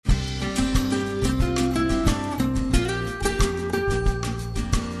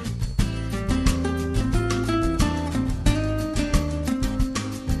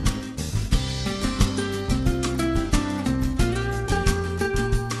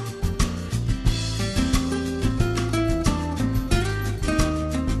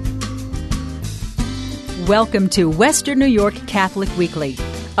Welcome to Western New York Catholic Weekly,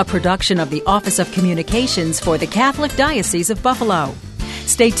 a production of the Office of Communications for the Catholic Diocese of Buffalo.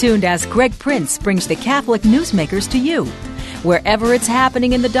 Stay tuned as Greg Prince brings the Catholic newsmakers to you. Wherever it's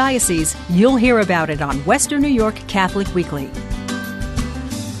happening in the diocese, you'll hear about it on Western New York Catholic Weekly.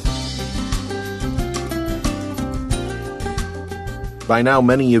 By now,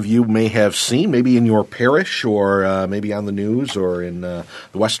 many of you may have seen, maybe in your parish or maybe on the news or in the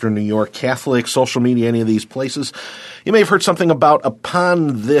Western New York Catholic, social media, any of these places, you may have heard something about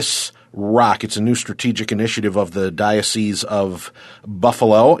Upon This Rock. It's a new strategic initiative of the Diocese of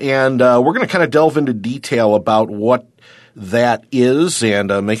Buffalo, and we're going to kind of delve into detail about what that is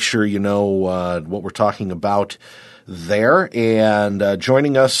and make sure you know what we're talking about there. And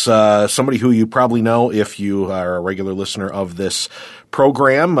joining us, somebody who you probably know if you are a regular listener of this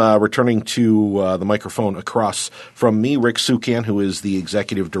program, returning to the microphone across from me, Rick Sukan, who is the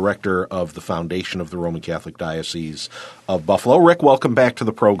Executive Director of the Foundation of the Roman Catholic Diocese of Buffalo. Rick, welcome back to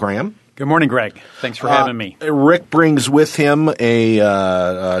the program. Good morning, Greg. Thanks for having me. Rick brings with him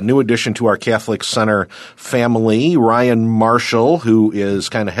a new addition to our Catholic Center family, Ryan Marshall, who is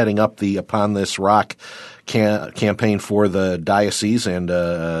kind of heading up the Upon This Rock campaign for the diocese and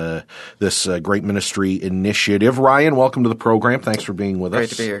this great ministry initiative. Ryan, welcome to the program. Thanks for being with us. Great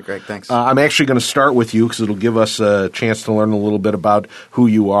to be here, Greg. Thanks. I'm actually going to start with you because it'll give us a chance to learn a little bit about who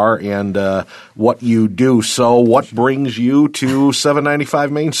you are and what you do. So what brings you to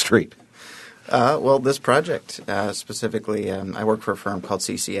 795 Main Street? Well, this project specifically, I work for a firm called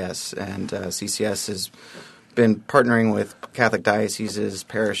CCS, and CCS has been partnering with Catholic dioceses,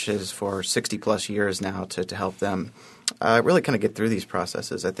 parishes for 60-plus years now to help them really kind of get through these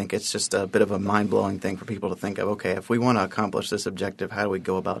processes. I think it's just a bit of a mind-blowing thing for people to think of, okay, if we want to accomplish this objective, how do we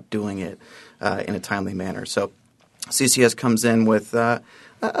go about doing it in a timely manner? So CCS comes in with a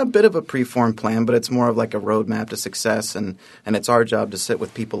bit of a preformed plan, but it's more of like a roadmap to success, and it's our job to sit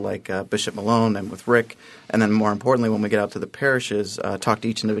with people like Bishop Malone and with Rick, and then more importantly, when we get out to the parishes, talk to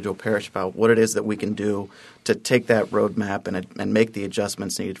each individual parish about what it is that we can do to take that roadmap and make the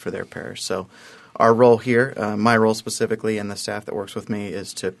adjustments needed for their parish. So our role here, my role specifically, and the staff that works with me,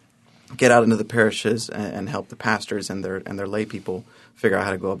 is to get out into the parishes and help the pastors and their lay people figure out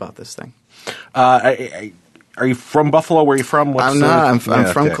how to go about this thing. Are you from Buffalo? Where are you from? I'm not.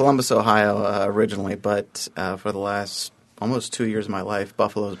 I'm from Columbus, Ohio, originally, but for the last almost 2 years of my life,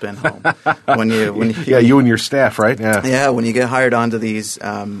 Buffalo's been home. You and your staff, right? Yeah. When you get hired onto these,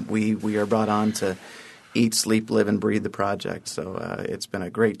 we are brought on to eat, sleep, live, and breathe the project. So it's been a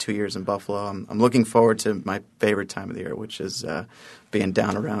great 2 years in Buffalo. I'm looking forward to my favorite time of the year, which is being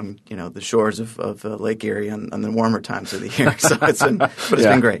down around the shores of Lake Erie on the warmer times of the year. So it's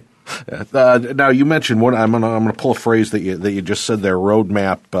been great. Now you mentioned one. I'm going to pull a phrase that you just said there: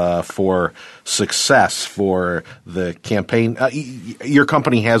 roadmap for success for the campaign. Your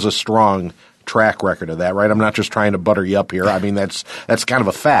company has a strong track record of that, right? I'm not just trying to butter you up here. I mean, that's kind of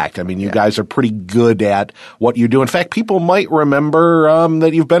a fact. I mean, you guys are pretty good at what you do. In fact, people might remember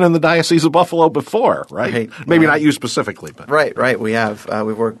that you've been in the Diocese of Buffalo before, right? Maybe not you specifically, but right. We have.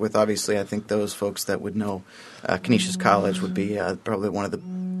 We've worked with, obviously, I think those folks that would know Canisius College would be probably one of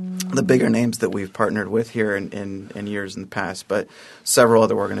the bigger names that we've partnered with here in years in the past, but several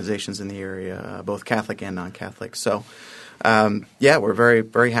other organizations in the area, both Catholic and non-Catholic. So, we're very,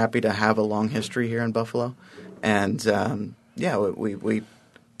 very happy to have a long history here in Buffalo. And, we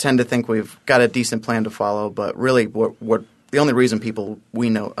tend to think we've got a decent plan to follow, but really what the only reason people we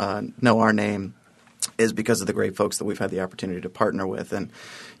know our name is because of the great folks that we've had the opportunity to partner with. And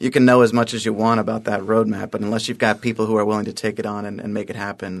you can know as much as you want about that roadmap, but unless you've got people who are willing to take it on and make it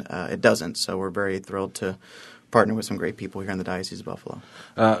happen, it doesn't. So we're very thrilled to partner with some great people here in the Diocese of Buffalo.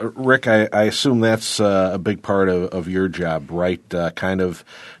 Rick, I assume that's a big part of your job, right? Kind of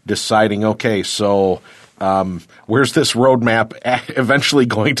deciding, okay, so where's this roadmap eventually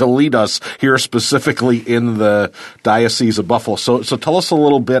going to lead us here specifically in the Diocese of Buffalo? So tell us a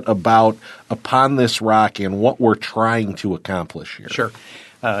little bit about Upon This Rock and what we're trying to accomplish here. Sure.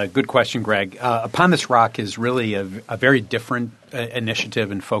 Good question, Greg. Upon This Rock is really a very different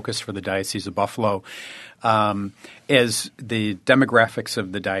initiative and focus for the Diocese of Buffalo. As the demographics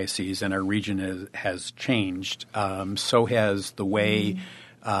of the diocese and our region has changed, so has the way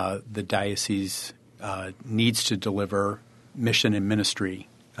the diocese needs to deliver mission and ministry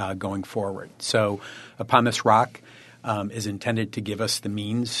going forward. So Upon This Rock is intended to give us the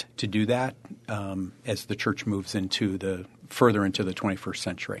means to do that as the church moves further into the 21st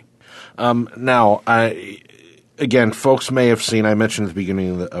century. Now, again, folks may have seen, I mentioned at the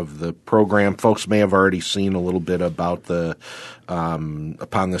beginning of the program, folks may have already seen a little bit about the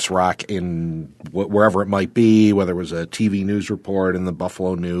Upon This Rock in wherever it might be, whether it was a TV news report in the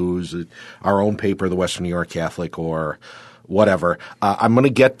Buffalo News, our own paper, the Western New York Catholic, or whatever. I'm going to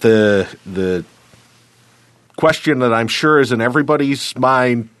get the question that I'm sure is in everybody's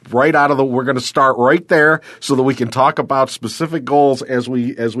mind right out of the – we're going to start right there so that we can talk about specific goals as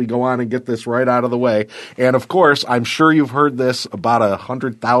we go on and get this right out of the way. And, of course, I'm sure you've heard this about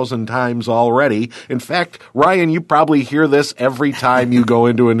 100,000 times already. In fact, Ryan, you probably hear this every time you go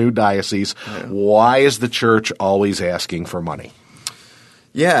into a new diocese. Yeah. Why is the church always asking for money?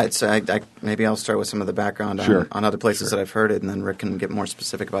 Yeah, it's maybe I'll start with some of the background on other places that I've heard it, and then Rick can get more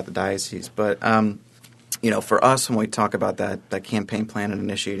specific about the diocese. But for us, when we talk about that campaign plan and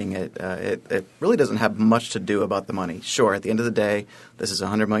initiating it, it really doesn't have much to do about the money. Sure, at the end of the day, this is a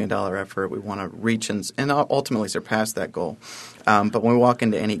 $100 million effort. We want to reach and ultimately surpass that goal. But when we walk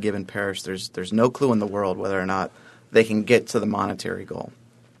into any given parish, there's no clue in the world whether or not they can get to the monetary goal.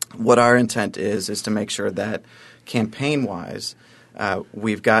 What our intent is to make sure that campaign-wise,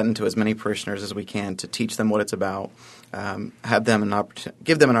 we've gotten to as many parishioners as we can to teach them what it's about, give them an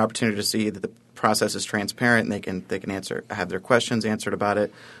opportunity to see that the process is transparent and they can have their questions answered about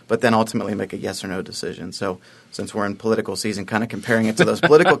it, but then ultimately make a yes or no decision. So since we're in political season, kind of comparing it to those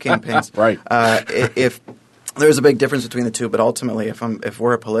political campaigns, right? If there's a big difference between the two, but ultimately if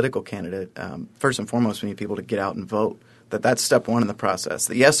we're a political candidate, first and foremost we need people to get out and vote. That's step one in the process.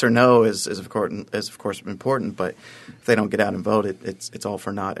 The yes or no is of course important, but if they don't get out and vote, it's all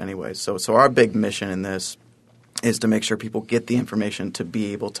for naught anyway. So our big mission in this is to make sure people get the information to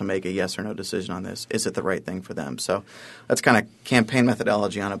be able to make a yes or no decision on this. Is it the right thing for them? So that's kind of campaign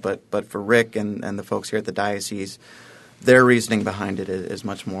methodology on it. But for Rick and the folks here at the diocese, their reasoning behind it is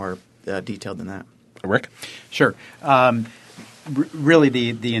much more detailed than that. Rick? Sure. Really,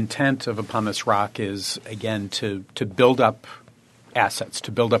 the intent of Upon This Rock is, again, to build up assets,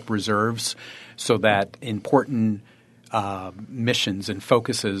 to build up reserves so that important missions and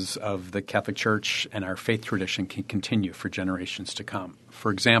focuses of the Catholic Church and our faith tradition can continue for generations to come. For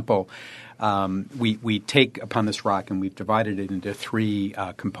example, we take Upon This Rock and we've divided it into three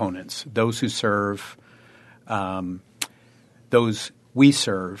components: those who serve, those we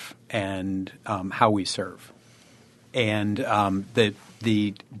serve, and how we serve. And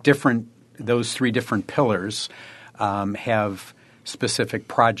those three different pillars have specific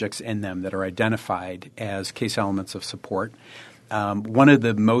projects in them that are identified as case elements of support. One of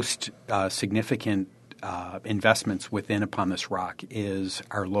the most significant investments within Upon This Rock is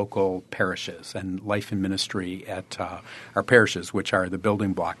our local parishes and life and ministry at our parishes, which are the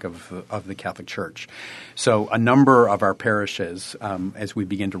building block of the Catholic Church. So a number of our parishes, as we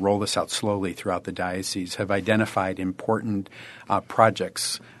begin to roll this out slowly throughout the diocese, have identified important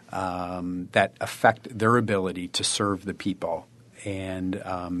projects that affect their ability to serve the people.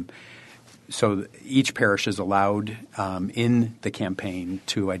 And so each parish is allowed in the campaign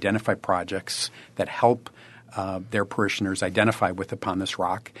to identify projects that help their parishioners identify with Upon This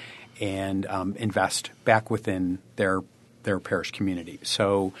Rock and invest back within their parish community.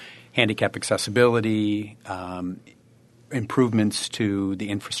 So handicap accessibility, improvements to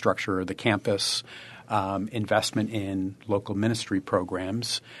the infrastructure of the campus, investment in local ministry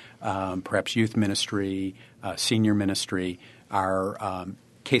programs, perhaps youth ministry, senior ministry, are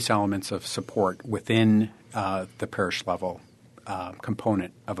case elements of support within the parish level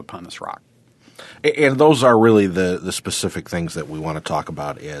component of Upon This Rock. And those are really the specific things that we want to talk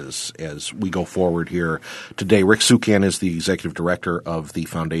about as we go forward here today. Rick Sukan is the Executive Director of the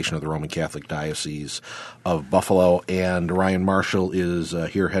Foundation of the Roman Catholic Diocese of Buffalo, and Ryan Marshall is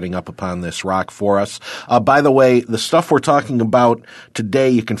here heading up Upon This Rock for us. By the way, the stuff we're talking about today,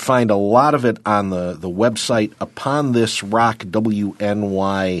 you can find a lot of it on the website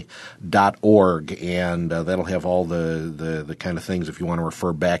uponthisrockWNY.org, and that'll have all the kind of things if you want to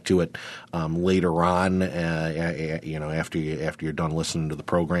refer back to it later on, after you're done listening to the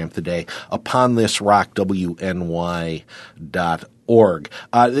program today. uponthisrockWNY.org.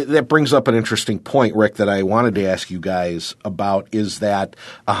 That brings up an interesting point, Rick, that I wanted to ask you guys about, is that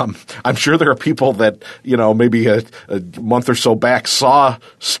I'm sure there are people that, maybe a month or so back saw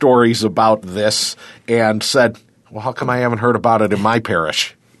stories about this and said, well, how come I haven't heard about it in my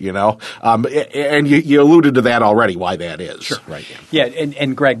parish? And you alluded to that already, why that is. Sure. Right. Yeah,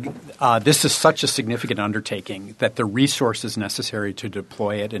 and Greg, this is such a significant undertaking that the resources necessary to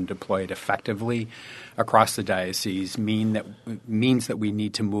deploy it and deploy it effectively across the diocese means that we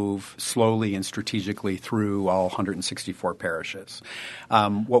need to move slowly and strategically through all 164 parishes.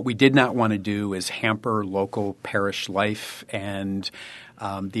 What we did not want to do is hamper local parish life and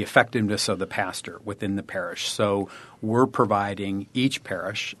the effectiveness of the pastor within the parish. So we're providing each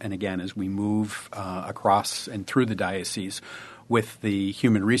parish, and again, as we move across and through the diocese, with the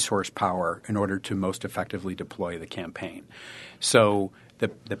human resource power in order to most effectively deploy the campaign. So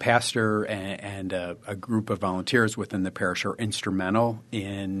the pastor and a group of volunteers within the parish are instrumental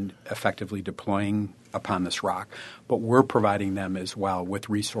in effectively deploying upon this rock, but we're providing them as well with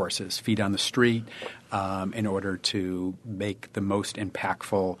resources, feet on the street, in order to make the most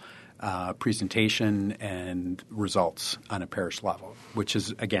impactful presentation and results on a parish level, which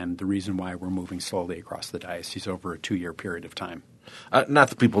is, again, the reason why we're moving slowly across the diocese over a 2-year period of time. Not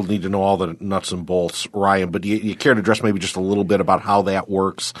that people need to know all the nuts and bolts, Ryan, but do you care to address maybe just a little bit about how that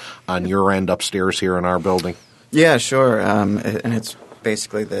works on your end upstairs here in our building? Yeah, sure. And it's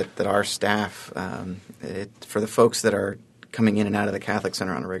basically that our staff, for the folks that are coming in and out of the Catholic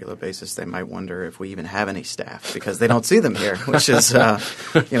Center on a regular basis, they might wonder if we even have any staff because they don't see them here, which is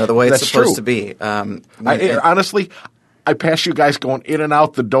the way it's supposed to be. Honestly, I pass you guys going in and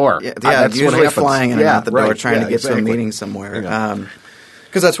out the door. Yeah, that's usually what flying in and out the door trying to get exactly. to a meeting somewhere.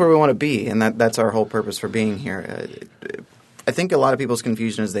 Because that's where we want to be, and that's our whole purpose for being here. I think a lot of people's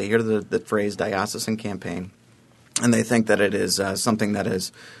confusion is they hear the phrase diocesan campaign, and they think that it is something that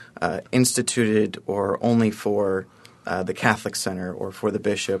is instituted or only for the Catholic Center or for the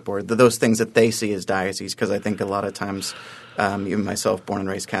bishop or those things that they see as diocese, because I think a lot of times, even myself, born and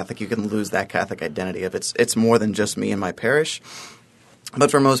raised Catholic, you can lose that Catholic identity of it's more than just me and my parish. But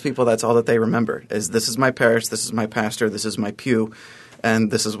for most people, that's all that they remember is this is my parish, this is my pastor, this is my pew,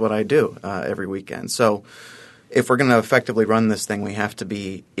 and this is what I do every weekend. So if we're going to effectively run this thing, we have to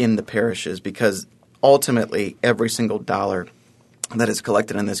be in the parishes because ultimately every single dollar that is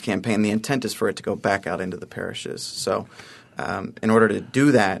collected in this campaign, the intent is for it to go back out into the parishes. So in order to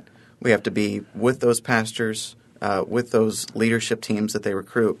do that, we have to be with those pastors, with those leadership teams that they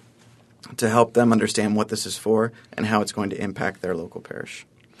recruit to help them understand what this is for and how it's going to impact their local parish.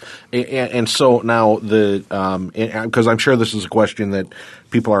 And so now because I'm sure this is a question that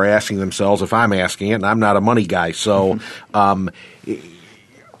people are asking themselves if I'm asking it, and I'm not a money guy. So part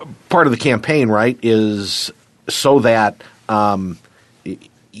of the campaign, right, is so that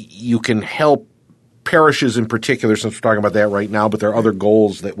you can help parishes in particular, since we're talking about that right now, but there are other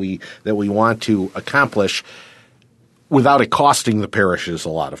goals that we want to accomplish without it costing the parishes a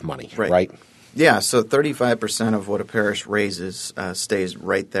lot of money, right? Yeah, so 35% of what a parish raises stays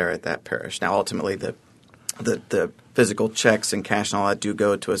right there at that parish. Now, ultimately, the physical checks and cash and all that do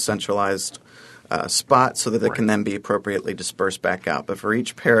go to a centralized spot so that it can then be appropriately dispersed back out. But for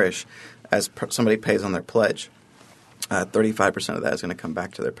each parish, as somebody pays on their pledge, 35% of that is going to come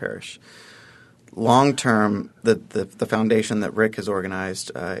back to their parish. Long term, the foundation that Rick has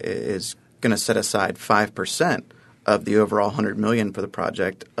organized is going to set aside 5% of the overall $100 million for the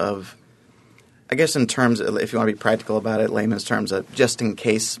project of, I guess in terms of, if you want to be practical about it, layman's terms, of just in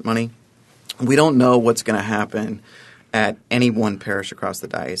case money. We don't know what's going to happen at any one parish across the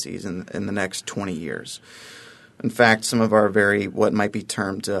diocese in the next 20 years. In fact, some of our what might be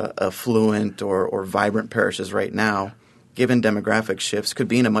termed affluent or vibrant parishes right now, given demographic shifts, could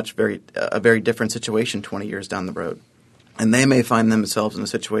be in a very different situation 20 years down the road. And they may find themselves in a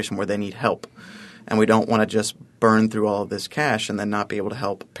situation where they need help. And we don't want to just burn through all of this cash and then not be able to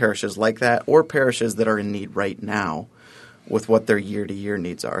help parishes like that or parishes that are in need right now with what their year-to-year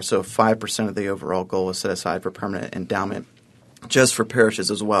needs are. So 5% of the overall goal is set aside for permanent endowment just for parishes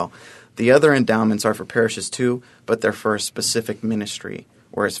as well. The other endowments are for parishes too, but they're for a specific ministry,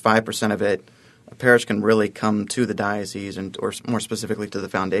 whereas 5% of it, a parish can really come to the diocese or more specifically to the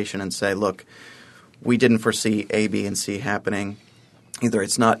foundation and say, look, we didn't foresee A, B, and C happening. Either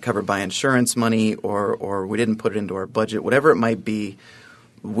it's not covered by insurance money or we didn't put it into our budget. Whatever it might be,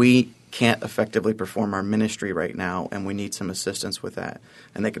 we can't effectively perform our ministry right now, and we need some assistance with that.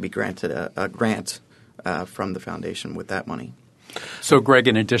 And they could be granted a grant from the foundation with that money. So, Greg,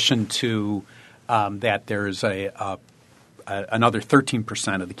 in addition to that, there's another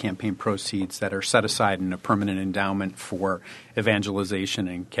 13% of the campaign proceeds that are set aside in a permanent endowment for evangelization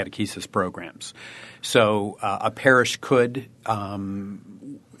and catechesis programs. So a parish could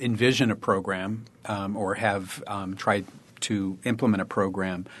envision a program or have tried to implement a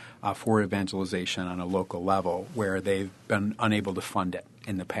program for evangelization on a local level where they've been unable to fund it.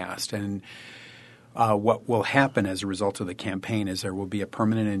 in the past. And what will happen as a result of the campaign is there will be a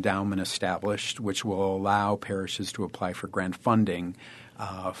permanent endowment established which will allow parishes to apply for grant funding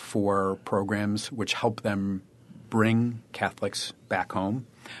for programs which help them bring Catholics back home,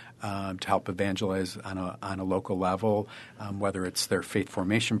 to help evangelize on a local level, whether it's their faith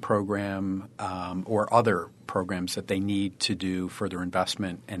formation program or other programs that they need to do further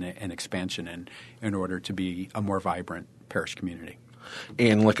investment and expansion in order to be a more vibrant parish community.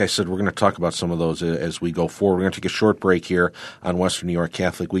 And like I said, we're going to talk about some of those as we go forward. We're going to take a short break here on Western New York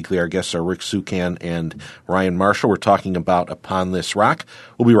Catholic Weekly. Our guests are Rick Sukan and Ryan Marshall. We're talking about Upon This Rock.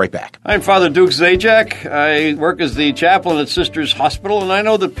 We'll be right back. I'm Father Duke Zajac. I work as the chaplain at Sisters Hospital, and I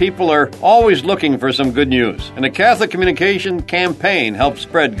know that people are always looking for some good news. And the Catholic Communication Campaign helps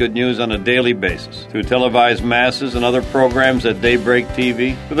spread good news on a daily basis through televised masses and other programs at Daybreak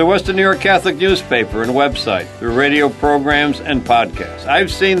TV, through the Western New York Catholic newspaper and website, through radio programs and podcasts.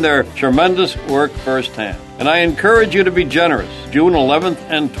 I've seen their tremendous work firsthand, and I encourage you to be generous. June 11th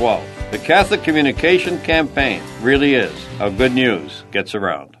and 12th. The Catholic Communication Campaign really is how good news gets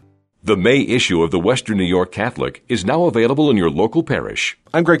around. The May issue of the Western New York Catholic is now available in your local parish.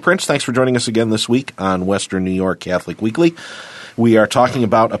 I'm Greg Prince. Thanks for joining us again this week on Western New York Catholic Weekly. We are talking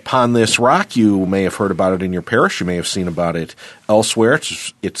about Upon This Rock. You may have heard about it in your parish. You may have seen about it elsewhere.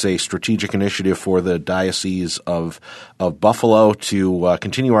 It's a strategic initiative for the Diocese of Buffalo to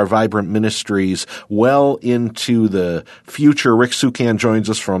continue our vibrant ministries well into the future. Rick Sukan joins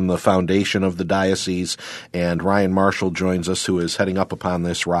us from the foundation of the diocese, and Ryan Marshall joins us, who is heading up Upon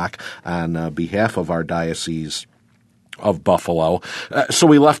This Rock on behalf of our diocese of Buffalo. So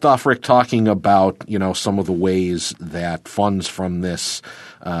we left off, Rick, talking about, some of the ways that funds from this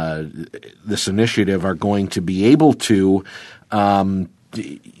initiative are going to be able to,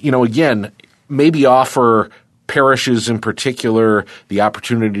 again, maybe offer parishes in particular the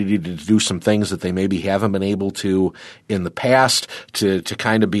opportunity to do some things that they maybe haven't been able to in the past, to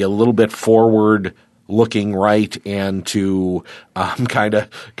kind of be a little bit forward looking, right, and to kind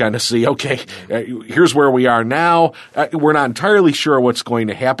of see, okay, here's where we are now. We're not entirely sure what's going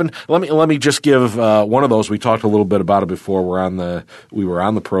to happen. Let me just give one of those. We talked a little bit about it before we were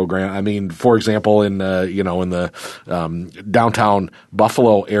on the program. I mean, for example, in the downtown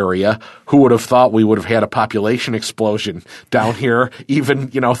Buffalo area, who would have thought we would have had a population explosion down here even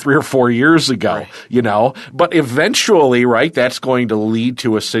 3 or 4 years ago? Right. But eventually, right, that's going to lead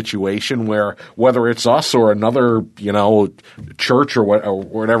to a situation where whether it's us or another, church or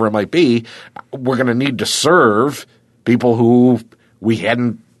whatever it might be, we're going to need to serve people who we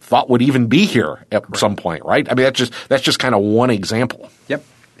hadn't thought would even be here at some point, right? I mean, that's just kind of one example. Yep,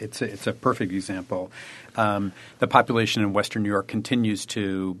 it's a perfect example. The population in Western New York continues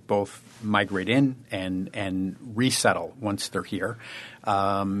to both migrate in and resettle once they're here.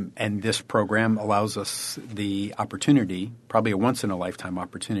 And this program allows us the opportunity, probably a once-in-a-lifetime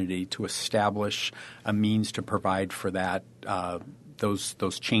opportunity, to establish a means to provide for that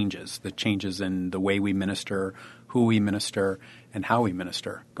those changes, the changes in the way we minister, who we minister, and how we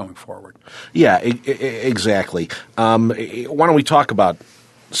minister going forward. Yeah, exactly. Why don't we talk about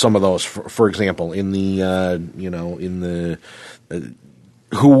some of those? For example, in the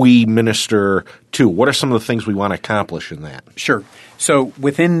who we minister to. What are some of the things we want to accomplish in that? Sure. So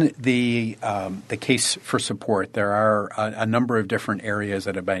within the case for support, there are a number of different areas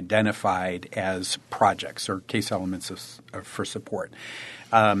that have been identified as projects or case elements for support.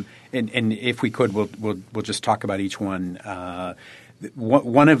 And if we could, we'll just talk about each one.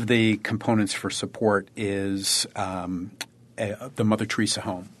 One of the components for support is the Mother Teresa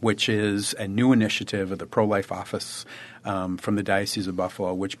Home, which is a new initiative of the Pro-Life Office from the Diocese of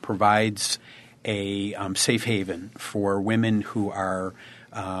Buffalo, which provides a safe haven for women who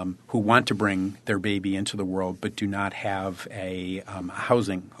want to bring their baby into the world but do not have a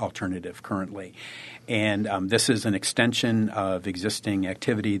housing alternative currently. And this is an extension of existing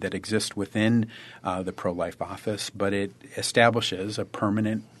activity that exists within the Pro-Life Office, but it establishes a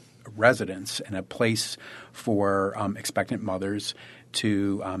permanent residence and a place for expectant mothers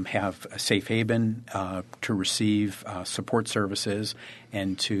to have a safe haven, to receive support services,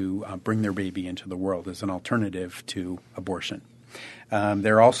 and to bring their baby into the world as an alternative to abortion.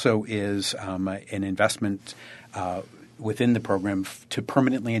 There also is an investment within the program to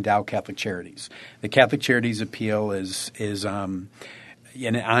permanently endow Catholic Charities. The Catholic Charities Appeal is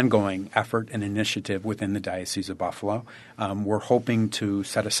an ongoing effort and initiative within the Diocese of Buffalo. We're hoping to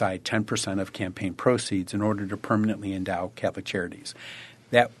set aside 10% of campaign proceeds in order to permanently endow Catholic Charities.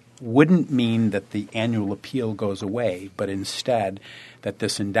 That wouldn't mean that the annual appeal goes away, but instead that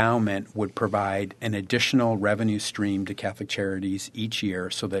this endowment would provide an additional revenue stream to Catholic Charities each year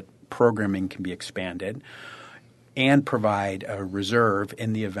so that programming can be expanded, and provide a reserve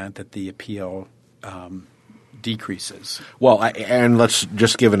in the event that the appeal decreases. Well, and let's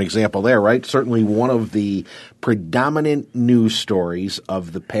just give an example there, right? Certainly one of the predominant news stories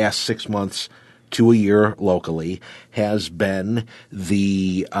of the past 6 months to a year locally has been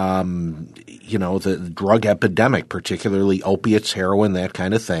the drug epidemic, particularly opiates, heroin, that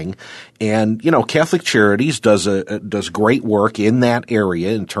kind of thing. And, Catholic Charities does great work in that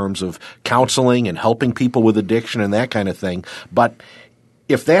area in terms of counseling and helping people with addiction and that kind of thing. But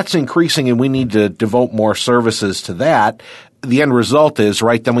if that's increasing and we need to devote more services to that, the end result is,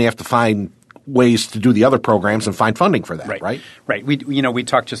 right, then we have to find ways to do the other programs and find funding for that, right? Right. We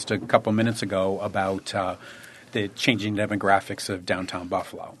talked just a couple minutes ago about the changing demographics of downtown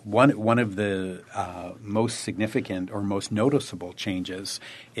Buffalo. One of the most significant or most noticeable changes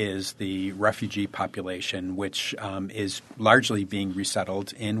is the refugee population, which is largely being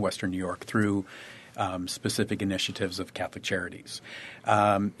resettled in Western New York through specific initiatives of Catholic Charities.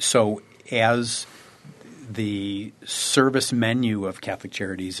 So as the service menu of Catholic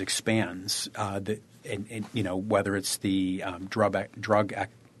Charities expands, whether it's the drug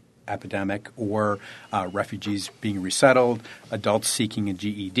epidemic or refugees being resettled, adults seeking a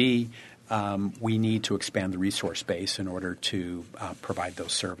GED, we need to expand the resource base in order to provide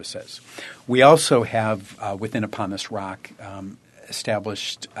those services. We also have, within Upon This Rock,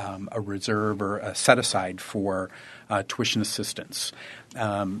 established a reserve or a set-aside for tuition assistance,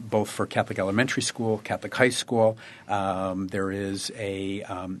 both for Catholic elementary school, Catholic high school. There is a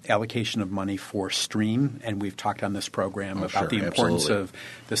allocation of money for STREAM, and we've talked on this program about the importance of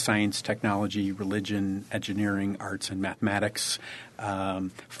the science, technology, religion, engineering, arts, and mathematics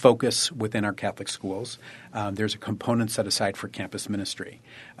focus within our Catholic schools. There's a component set aside for campus ministry.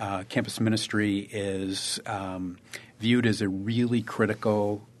 Campus ministry is viewed as a really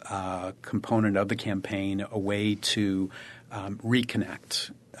critical component of the campaign, a way to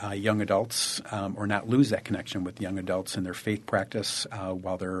reconnect young adults or not lose that connection with young adults in their faith practice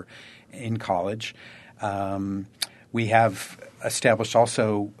while they're in college. We have established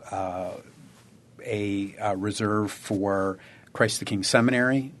also a reserve for Christ the King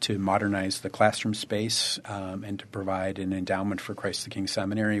Seminary to modernize the classroom space and to provide an endowment for Christ the King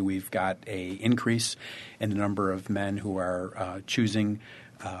Seminary. We've got an increase in the number of men who are choosing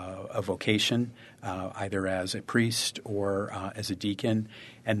a vocation, either as a priest or as a deacon,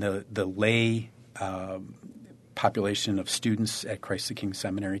 and the lay population of students at Christ the King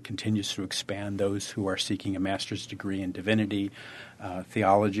Seminary continues to expand, those who are seeking a master's degree in divinity,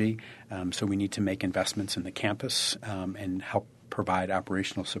 theology. So we need to make investments in the campus and help provide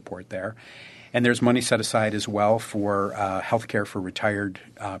operational support there. And there's money set aside as well for health care for retired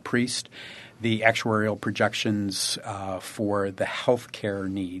priests. The actuarial projections for the health care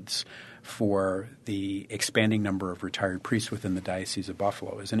needs for the expanding number of retired priests within the Diocese of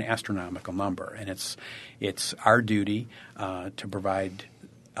Buffalo is an astronomical number. And it's our duty to provide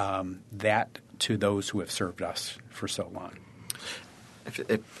that to those who have served us for so long.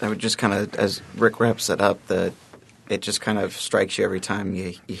 I would just kind of, as Rick wraps it up, it just kind of strikes you every time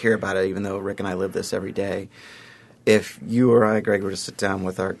you hear about it, even though Rick and I live this every day. If you or I, Greg, were to sit down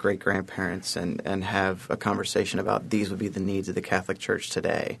with our great-grandparents and have a conversation about these would be the needs of the Catholic Church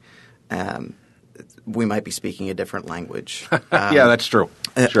today, we might be speaking a different language. Yeah, that's true.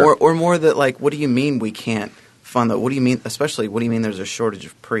 Sure. Or more that, like, what do you mean we can't fund that? What do you mean, especially, what do you mean there's a shortage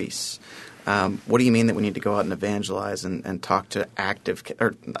of priests? What do you mean that we need to go out and evangelize and talk to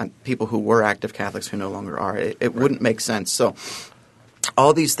people who were active Catholics who no longer are? It wouldn't make sense. So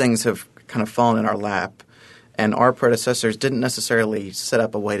all these things have kind of fallen in our lap, and our predecessors didn't necessarily set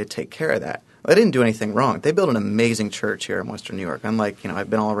up a way to take care of that. They didn't do anything wrong. They built an amazing church here in Western New York. Unlike, I've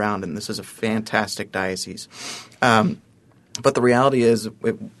been all around, and this is a fantastic diocese. But the reality is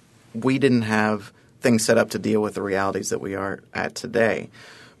we didn't have things set up to deal with the realities that we are at today.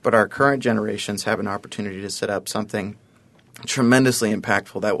 But our current generations have an opportunity to set up something tremendously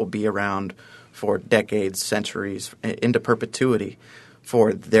impactful that will be around for decades, centuries, into perpetuity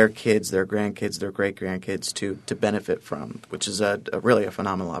for their kids, their grandkids, their great-grandkids to benefit from, which is really a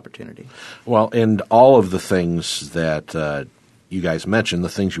phenomenal opportunity. Well, and all of the things that you guys mentioned, the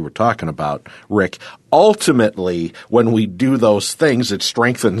things you were talking about, Rick, ultimately when we do those things, it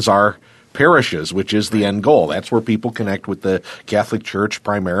strengthens our parishes, which is the end goal. That's where people connect with the Catholic Church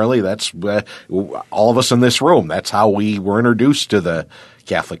primarily. That's all of us in this room. That's how we were introduced to the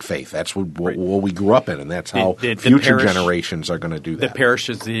Catholic faith. That's what we grew up in, and that's how the future parish, generations are going to do that. The parish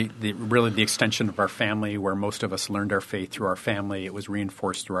is really the extension of our family, where most of us learned our faith through our family. It was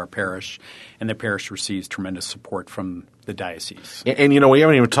reinforced through our parish, and the parish receives tremendous support from the diocese. And we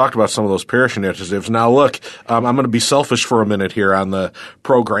haven't even talked about some of those parish initiatives. Now, look, I'm going to be selfish for a minute here on the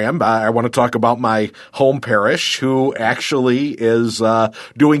program. I want to talk about my home parish, who actually is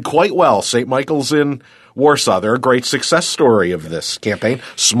doing quite well. St. Michael's in Warsaw. They're a great success story of this campaign.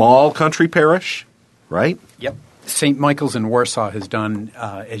 Small country parish, right? Yep. St. Michael's in Warsaw has done,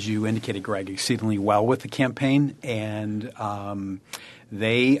 as you indicated, Greg, exceedingly well with the campaign, and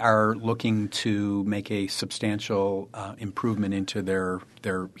they are looking to make a substantial improvement into their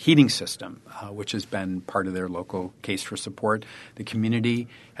heating system, which has been part of their local case for support. The community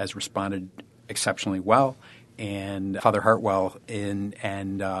has responded exceptionally well, and Father Hartwell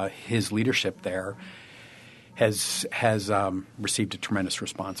and his leadership there has received a tremendous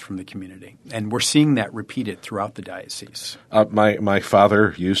response from the community, and we're seeing that repeated throughout the diocese. My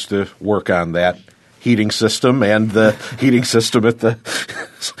father used to work on that heating system and the heating system at the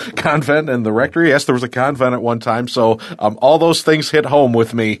convent and the rectory. Yes, there was a convent at one time, so all those things hit home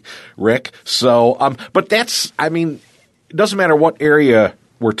with me, Rick. So, but that's, it doesn't matter what area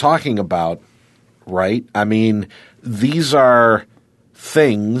we're talking about, right? These are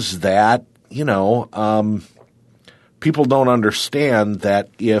things that, people don't understand, that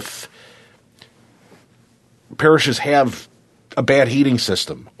if parishes have a bad heating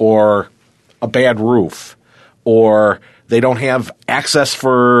system or a bad roof, or they don't have access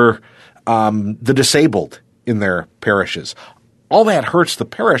for the disabled in their parishes, all that hurts the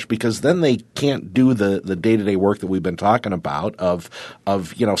parish, because then they can't do the day-to-day work that we've been talking about of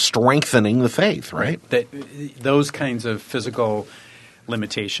strengthening the faith, right? Those kinds of physical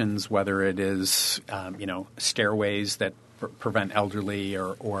limitations, whether it is stairways that prevent elderly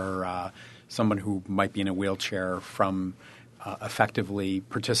or someone who might be in a wheelchair from effectively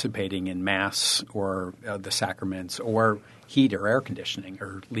participating in Mass or the sacraments, or heat or air conditioning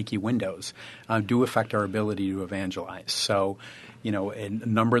or leaky windows, do affect our ability to evangelize. So, a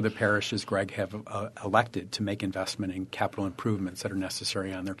number of the parishes, Greg, have elected to make investment in capital improvements that are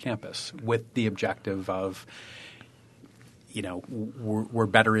necessary on their campus, with the objective of we're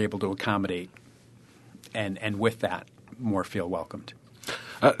better able to accommodate, and with that, more feel welcomed.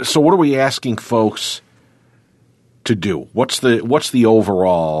 So what are we asking folks to do? What's the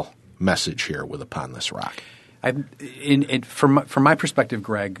overall message here with Upon This Rock? From my perspective,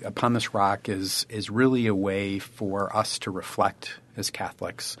 Greg, Upon This Rock is really a way for us to reflect as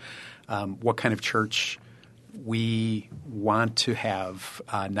Catholics what kind of church we want to have,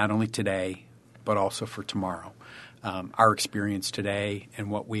 not only today, but also for tomorrow. Our experience today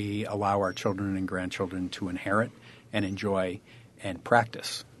and what we allow our children and grandchildren to inherit and enjoy and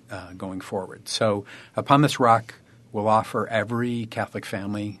practice going forward. So Upon This Rock will offer every Catholic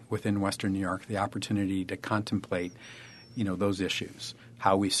family within Western New York the opportunity to contemplate, those issues,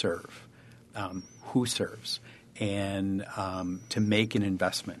 how we serve, who serves, and to make an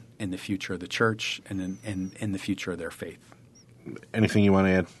investment in the future of the church and in the future of their faith. Anything you want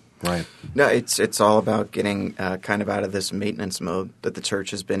to add, Ryan? No, it's all about getting kind of out of this maintenance mode that the church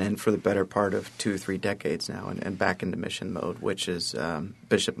has been in for the better part of 2-3 decades now, and back into mission mode, which is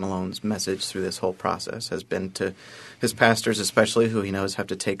Bishop Malone's message through this whole process has been to his pastors, especially, who he knows have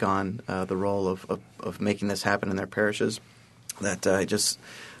to take on the role of making this happen in their parishes. That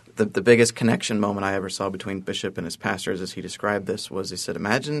the biggest connection moment I ever saw between Bishop and his pastors, as he described this, was he said,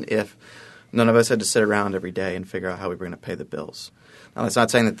 "Imagine if none of us had to sit around every day and figure out how we were going to pay the bills." Now, that's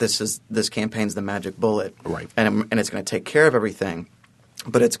not saying that this campaign's the magic bullet, right? And it's going to take care of everything,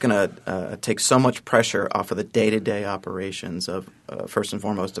 but it's going to take so much pressure off of the day-to-day operations of, first and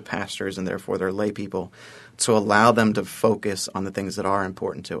foremost, the pastors and therefore their lay people, to allow them to focus on the things that are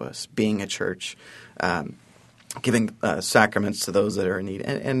important to us, being a church, giving sacraments to those that are in need,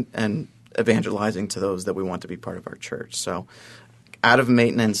 and evangelizing to those that we want to be part of our church. So out of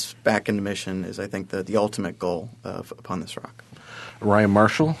maintenance, back into mission is, I think, the ultimate goal of Upon This Rock. Ryan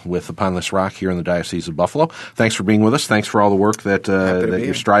Marshall with Upon This Rock here in the Diocese of Buffalo. Thanks for being with us. Thanks for all the work that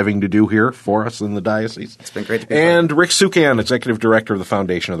you're striving to do here for us in the diocese. It's been great to be here. And Rick Sukan, Executive Director of the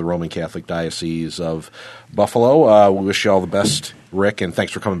Foundation of the Roman Catholic Diocese of Buffalo. We wish you all the best, Rick, and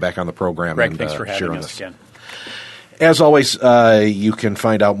thanks for coming back on the program. Greg, and thanks for having us this again. As always, you can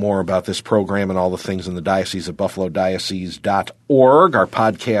find out more about this program and all the things in the Diocese of Buffalo, diocese.org. Our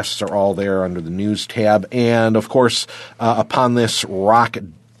podcasts are all there under the News tab. And, of course, Upon This Rock,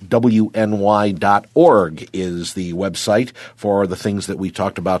 WNY.org is the website for the things that we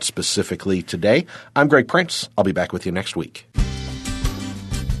talked about specifically today. I'm Greg Prince. I'll be back with you next week.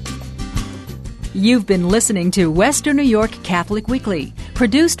 You've been listening to Western New York Catholic Weekly,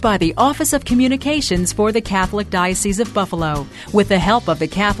 produced by the Office of Communications for the Catholic Diocese of Buffalo, with the help of the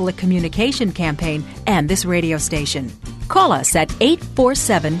Catholic Communication Campaign and this radio station. Call us at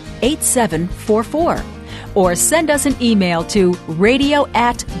 847-8744 or send us an email to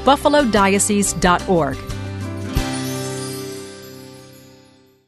radio@buffalodiocese.org.